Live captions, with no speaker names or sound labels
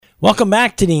Welcome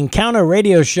back to the Encounter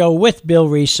Radio Show with Bill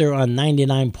Reeser on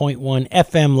 99.1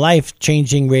 FM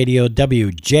Life-Changing Radio,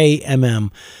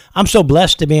 WJMM. I'm so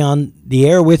blessed to be on the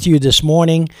air with you this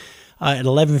morning at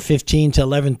 11:15 to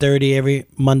 11:30 every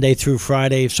Monday through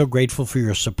Friday. So grateful for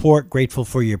your support, grateful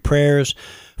for your prayers.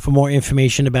 For more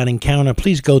information about Encounter,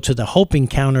 please go to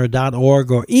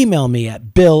thehopeencounter.org or email me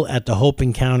at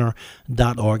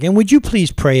bill@thehopeencounter.org. And would you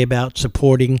please pray about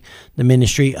supporting the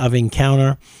ministry of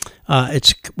Encounter?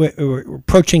 We're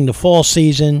approaching the fall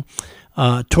season,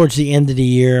 towards the end of the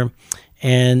year,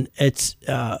 and it's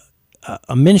a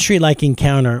ministry like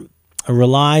Encounter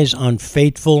relies on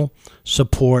faithful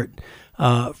support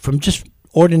from just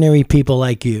ordinary people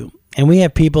like you. And we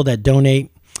have people that donate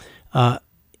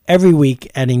every week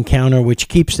at Encounter, which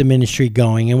keeps the ministry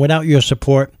going. And without your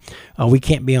support, we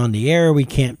can't be on the air. We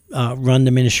can't run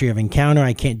the ministry of Encounter.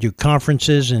 I can't do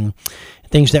conferences and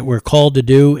things that we're called to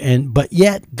do. But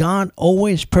yet, God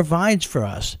always provides for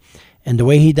us. And the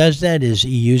way he does that is he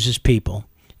uses people,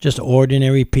 just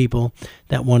ordinary people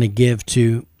that want to give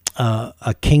to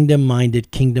a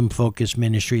kingdom-minded, kingdom-focused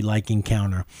ministry like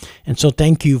Encounter. And so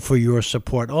thank you for your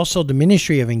support. Also, the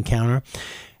ministry of Encounter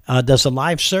does a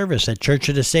live service at Church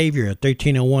of the Savior at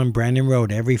 1301 Brandon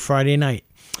Road every Friday night,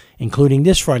 including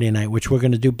this Friday night, which we're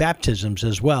going to do baptisms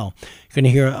as well. You're going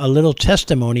to hear a little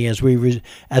testimony as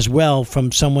well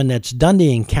from someone that's done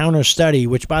the Encounter study,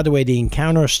 which, by the way, the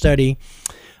Encounter study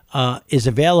is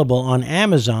available on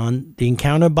Amazon, the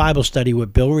Encounter Bible Study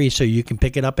with Bill Reeser. You can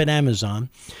pick it up at Amazon.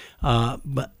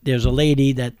 But there's a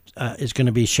lady that is going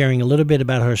to be sharing a little bit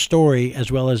about her story, as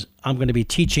well as I'm going to be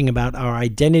teaching about our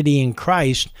identity in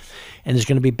Christ, and there's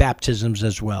going to be baptisms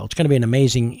as well. It's going to be an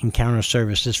amazing Encounter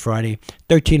service this Friday,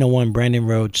 1301 Brandon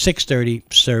Road, 6:30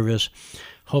 service.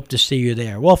 Hope to see you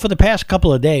there. Well, for the past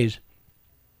couple of days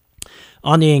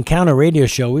on the Encounter Radio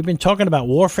Show, we've been talking about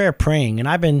warfare praying, and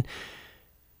I've been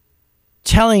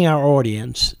telling our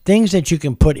audience things that you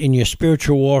can put in your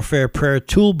spiritual warfare prayer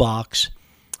toolbox,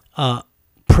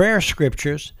 prayer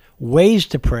scriptures, ways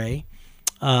to pray,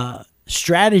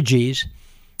 strategies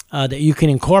that you can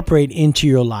incorporate into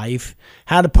your life,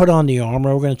 how to put on the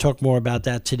armor. We're going to talk more about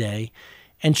that today,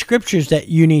 and scriptures that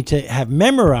you need to have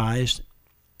memorized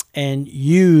and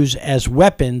use as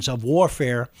weapons of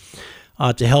warfare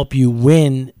to help you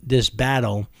win this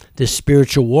battle, this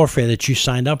spiritual warfare that you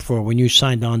signed up for when you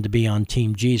signed on to be on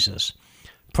Team Jesus.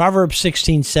 Proverbs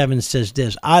 16:7 says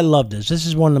this. I love this. This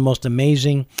is one of the most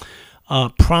amazing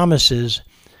promises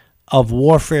of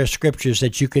warfare scriptures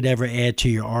that you could ever add to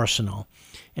your arsenal.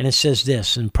 And it says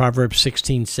this in Proverbs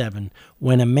 16:7,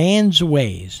 when a man's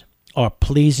ways are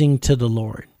pleasing to the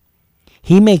Lord,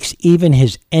 he makes even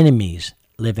his enemies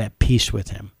live at peace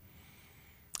with him.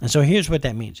 And so here's what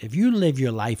that means. If you live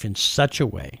your life in such a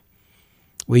way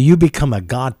where you become a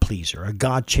God pleaser, a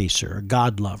God chaser, a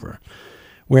God lover,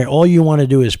 where all you want to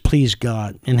do is please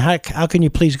God. And how can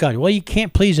you please God? Well, you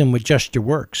can't please him with just your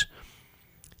works.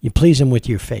 You please him with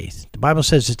your faith. The Bible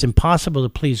says it's impossible to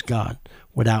please God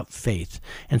without faith.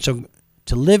 And so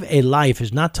to live a life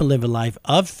is not to live a life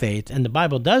of faith. And the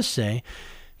Bible does say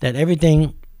that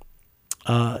everything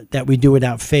that we do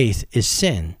without faith is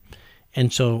sin.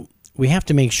 And so we have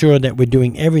to make sure that we're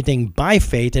doing everything by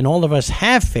faith, and all of us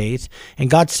have faith, and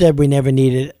God said we never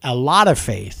needed a lot of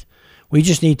faith. We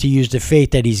just need to use the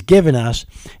faith that he's given us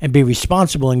and be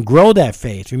responsible and grow that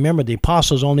faith. Remember, the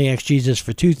apostles only asked Jesus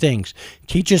for two things: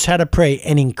 teach us how to pray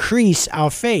and increase our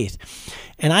faith.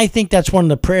 And I think that's one of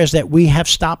the prayers that we have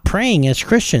stopped praying as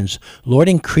Christians. Lord,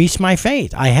 increase my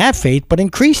faith. I have faith, but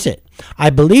increase it. I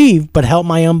believe, but help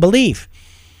my unbelief.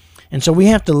 And so we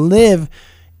have to live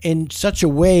in such a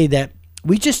way that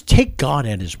we just take God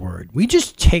at his word. We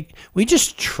just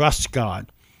trust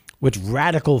God with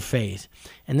radical faith.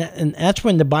 And that's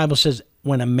when the Bible says,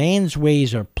 when a man's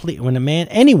ways are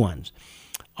anyone's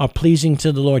are pleasing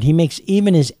to the Lord, he makes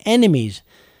even his enemies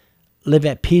live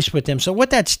at peace with them. So what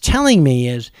that's telling me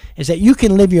is that you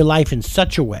can live your life in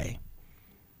such a way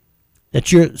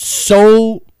that you're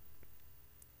so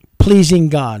pleasing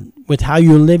God with how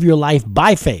you live your life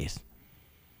by faith,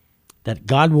 that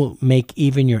God will make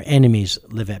even your enemies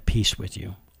live at peace with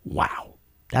you. Wow,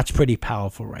 that's pretty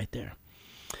powerful right there.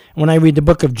 When I read the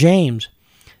book of James,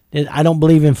 I don't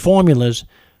believe in formulas,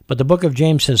 but the book of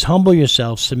James says, humble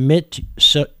yourself,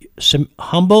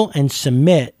 humble and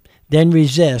submit, then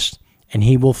resist, and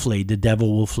he will flee. The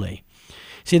devil will flee.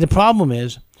 See, the problem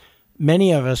is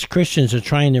many of us Christians are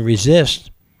trying to resist,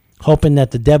 hoping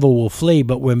that the devil will flee,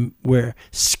 but we're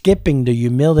skipping the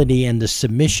humility and the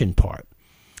submission part.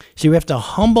 See, we have to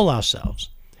humble ourselves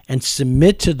and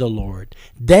submit to the Lord,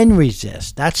 then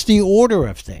resist. That's the order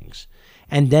of things.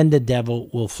 And then the devil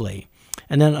will flee.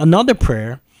 And then another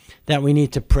prayer that we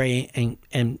need to pray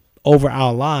and over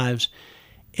our lives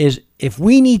is if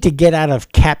we need to get out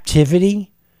of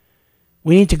captivity,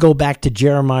 we need to go back to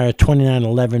Jeremiah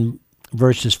 29:11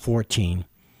 verses 14.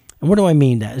 And what do I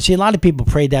mean that? See, a lot of people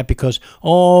pray that because,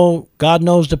 oh, God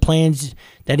knows the plans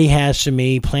that he has for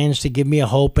me, plans to give me a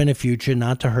hope and a future,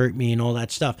 not to hurt me and all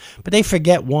that stuff. But they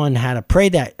forget, one, how to pray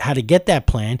that, how to get that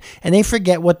plan, and they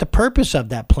forget what the purpose of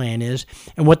that plan is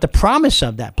and what the promise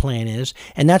of that plan is,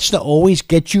 and that's to always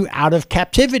get you out of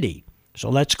captivity.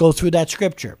 So let's go through that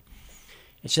scripture.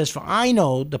 It says, "For I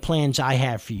know the plans I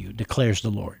have for you, declares the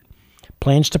Lord.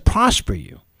 Plans to prosper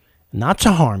you, not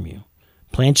to harm you.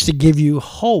 Plans to give you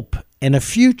hope and a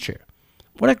future."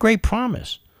 What a great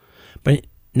promise. But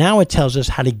now it tells us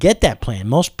how to get that plan.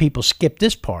 Most people skip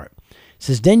this part. It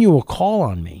says, "Then you will call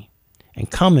on me and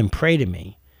come and pray to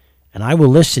me, and I will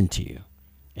listen to you.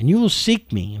 And you will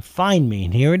seek me and find me."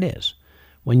 And here it is.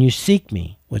 "When you seek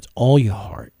me with all your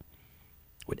heart,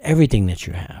 with everything that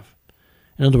you have."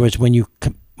 In other words, when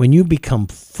you become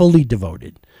fully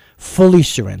devoted, fully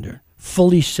surrendered,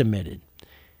 fully submitted.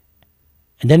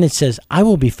 And then it says, "I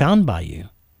will be found by you,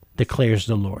 declares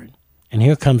the Lord." And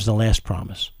here comes the last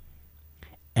promise.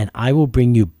 "And I will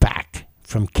bring you back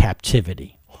from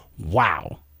captivity."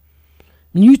 Wow.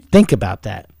 When you think about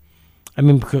that, I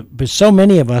mean, because so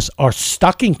many of us are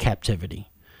stuck in captivity.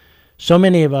 So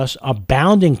many of us are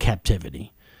bound in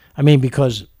captivity. I mean,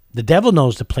 because the devil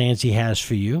knows the plans he has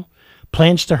for you.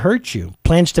 Plans to hurt you.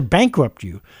 Plans to bankrupt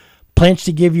you. Plans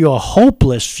to give you a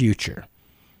hopeless future.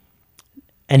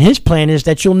 And his plan is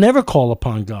that you'll never call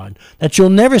upon God, that you'll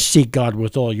never seek God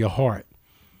with all your heart.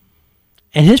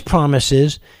 And his promise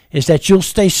is that you'll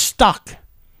stay stuck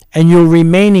and you'll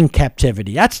remain in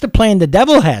captivity. That's the plan the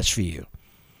devil has for you.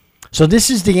 So this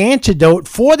is the antidote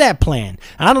for that plan.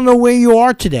 I don't know where you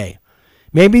are today.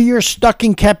 Maybe you're stuck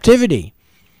in captivity.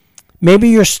 Maybe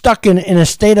you're stuck in a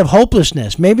state of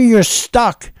hopelessness. Maybe you're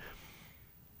stuck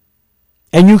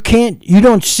and you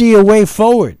don't see a way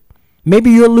forward.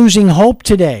 Maybe you're losing hope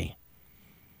today.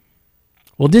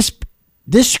 Well, this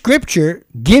scripture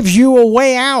gives you a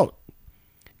way out.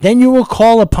 "Then you will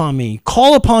call upon me."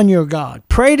 Call upon your God.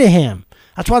 Pray to him.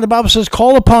 That's why the Bible says,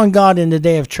 call upon God in the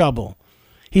day of trouble.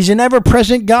 He's an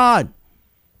ever-present God.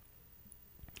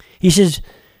 He says,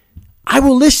 "I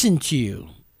will listen to you,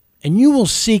 and you will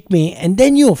seek me, and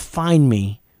then you'll find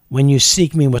me when you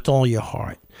seek me with all your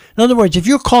heart." In other words, if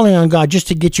you're calling on God just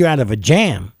to get you out of a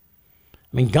jam,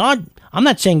 I mean, God, I'm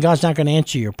not saying God's not going to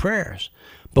answer your prayers,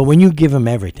 but when you give him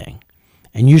everything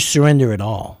and you surrender it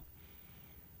all,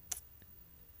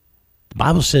 the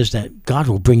Bible says that God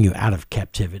will bring you out of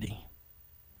captivity.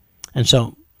 And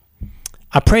so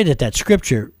I pray that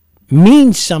scripture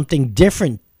means something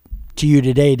different to you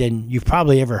today than you've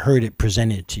probably ever heard it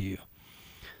presented to you.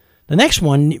 The next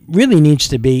one really needs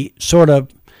to be sort of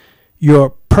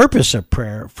your purpose of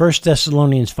prayer. 1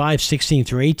 Thessalonians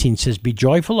 5:16-18 says, "Be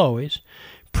joyful always,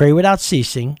 pray without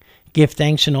ceasing, give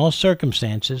thanks in all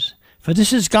circumstances, for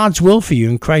this is God's will for you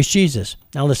in Christ Jesus."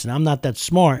 Now listen, I'm not that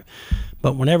smart,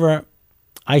 but whenever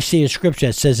I see a scripture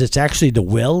that says it's actually the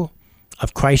will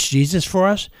of Christ Jesus for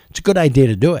us, it's a good idea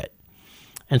to do it.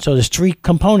 And so there's three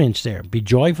components there. Be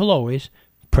joyful always,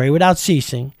 pray without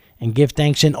ceasing, and give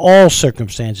thanks in all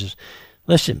circumstances.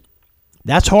 Listen,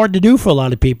 that's hard to do for a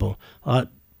lot of people. A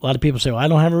lot of people say, "Well, I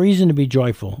don't have a reason to be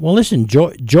joyful." Well, listen,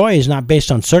 joy is not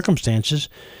based on circumstances.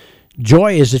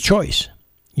 Joy is a choice.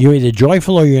 You're either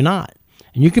joyful or you're not.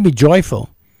 And you can be joyful.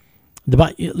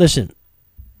 Listen,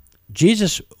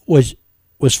 Jesus was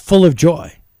full of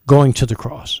joy going to the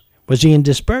cross. Was he in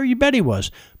despair? You bet he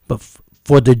was. But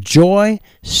for the joy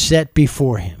set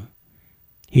before him,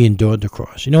 he endured the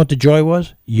cross. You know what the joy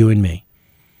was? You and me.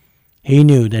 He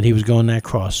knew that he was going that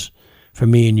cross for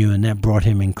me and you, and that brought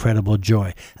him incredible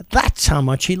joy. That's how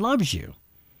much he loves you.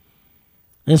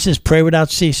 And it says, pray without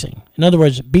ceasing. In other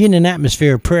words, be in an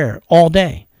atmosphere of prayer all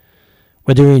day.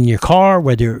 Whether you're in your car,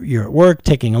 whether you're at work,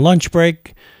 taking a lunch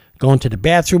break, going to the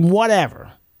bathroom,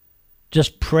 whatever.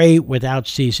 Just pray without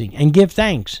ceasing and give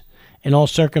thanks in all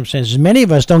circumstances. Many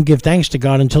of us don't give thanks to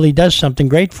God until he does something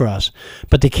great for us.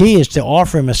 But the key is to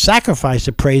offer him a sacrifice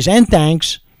of praise and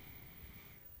thanks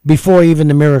before even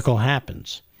the miracle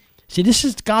happens. See, this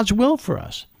is God's will for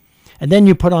us. And then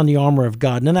you put on the armor of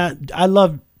God. And I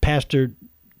love Pastor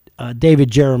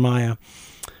David Jeremiah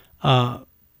out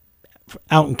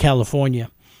in California.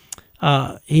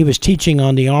 He was teaching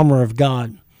on the armor of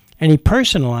God, and he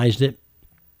personalized it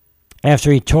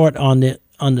after he taught on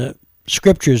the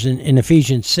scriptures in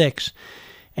Ephesians 6.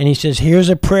 And he says, here's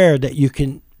a prayer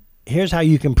here's how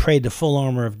you can pray the full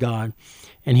armor of God.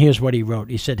 And here's what he wrote.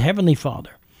 He said, Heavenly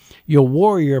Father, Your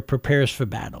warrior prepares for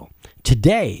battle.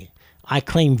 Today, I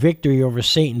claim victory over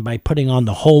Satan by putting on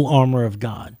the whole armor of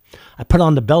God. I put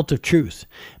on the belt of truth.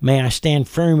 May I stand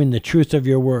firm in the truth of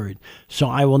your word, so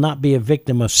I will not be a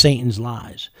victim of Satan's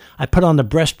lies. I put on the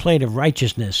breastplate of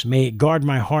righteousness. May it guard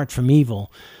my heart from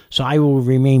evil, so I will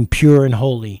remain pure and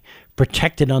holy.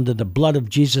 Protected under the blood of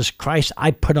Jesus Christ,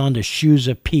 I put on the shoes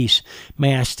of peace.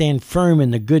 May I stand firm in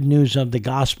the good news of the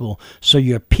gospel, so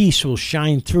your peace will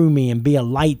shine through me and be a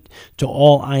light to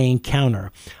all I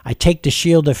encounter. I take the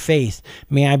shield of faith.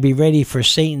 May I be ready for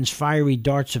Satan's fiery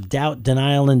darts of doubt,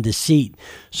 denial, and deceit,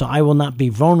 so I will not be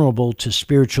vulnerable to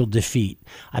spiritual defeat.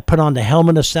 I put on the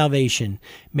helmet of salvation.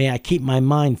 May I keep my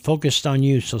mind focused on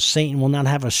you, so Satan will not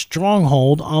have a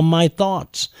stronghold on my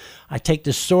thoughts. I take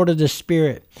the sword of the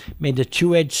Spirit. May the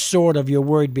two-edged sword of your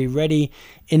word be ready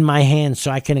in my hand so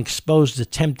I can expose the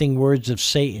tempting words of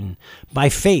Satan. By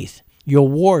faith, your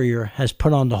warrior has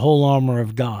put on the whole armor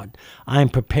of God. I am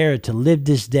prepared to live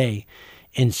this day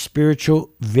in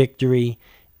spiritual victory.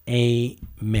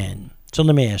 Amen. So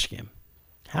let me ask you,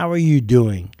 how are you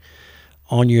doing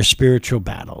on your spiritual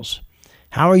battles?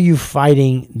 How are you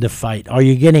fighting the fight? Are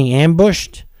you getting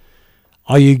ambushed?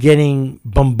 Are you getting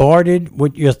bombarded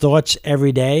with your thoughts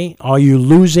every day? Are you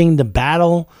losing the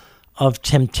battle of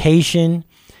temptation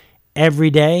every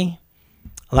day?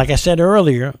 Like I said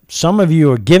earlier, some of you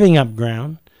are giving up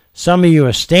ground. Some of you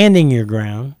are standing your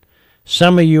ground.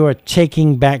 Some of you are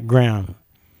taking back ground.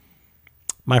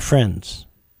 My friends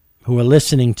who are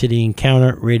listening to the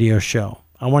Encounter Radio Show,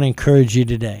 I want to encourage you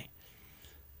today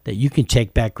that you can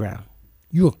take back ground.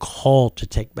 You are called to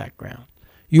take back ground.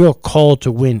 You are called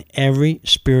to win every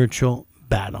spiritual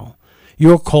battle.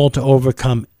 You are called to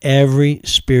overcome every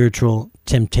spiritual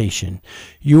temptation.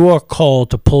 You are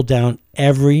called to pull down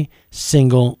every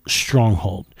single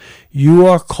stronghold. You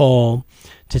are called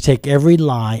to take every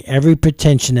lie, every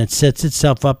pretension that sets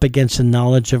itself up against the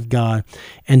knowledge of God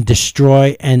and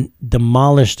destroy and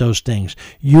demolish those things.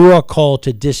 You are called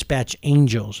to dispatch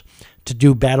angels to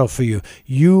do battle for you.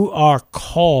 You are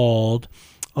called,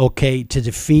 to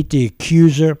defeat the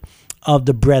accuser of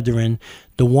the brethren,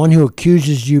 the one who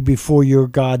accuses you before your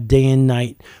God day and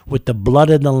night with the blood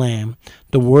of the Lamb,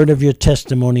 the word of your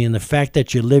testimony, and the fact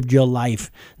that you lived your life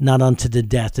not unto the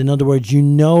death. In other words, you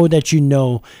know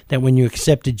that when you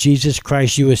accepted Jesus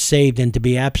Christ, you were saved, and to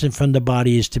be absent from the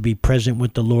body is to be present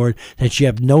with the Lord, that you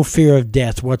have no fear of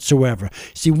death whatsoever.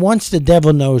 See, once the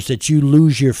devil knows that you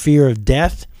lose your fear of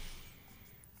death,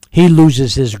 he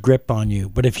loses his grip on you.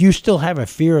 But if you still have a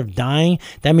fear of dying,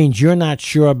 that means you're not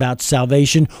sure about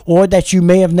salvation, or that you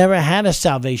may have never had a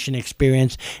salvation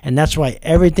experience. And that's why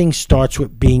everything starts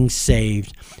with being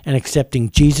saved and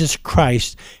accepting Jesus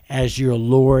Christ as your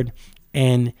Lord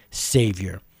and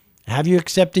Savior. Have you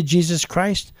accepted Jesus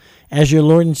Christ as your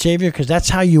Lord and Savior? Because that's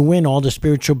how you win all the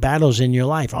spiritual battles in your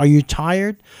life. Are you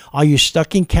tired? Are you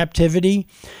stuck in captivity?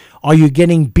 Are you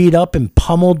getting beat up and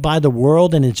pummeled by the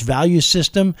world and its value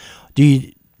system? Do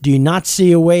you not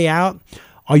see a way out?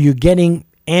 Are you getting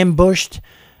ambushed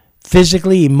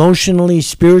physically, emotionally,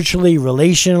 spiritually,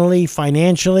 relationally,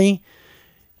 financially?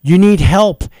 You need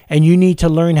help, and you need to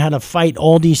learn how to fight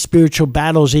all these spiritual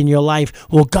battles in your life.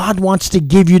 Well, God wants to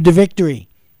give you the victory,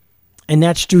 and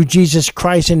that's through Jesus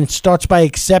Christ, and it starts by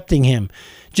accepting him.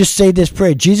 Just say this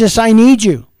prayer: Jesus, I need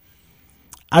you.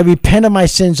 I repent of my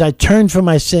sins. I turn from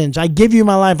my sins. I give you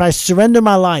my life. I surrender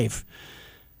my life.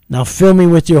 Now fill me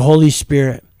with your Holy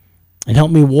Spirit and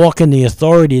help me walk in the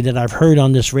authority that I've heard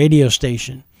on this radio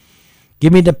station.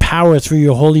 Give me the power through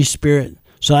your Holy Spirit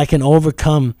so I can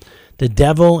overcome the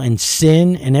devil and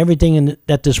sin and everything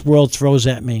that this world throws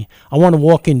at me. I want to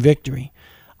walk in victory.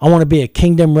 I want to be a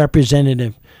kingdom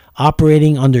representative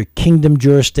operating under kingdom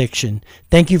jurisdiction.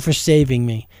 Thank you for saving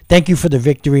me. Thank you for the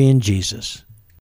victory in Jesus.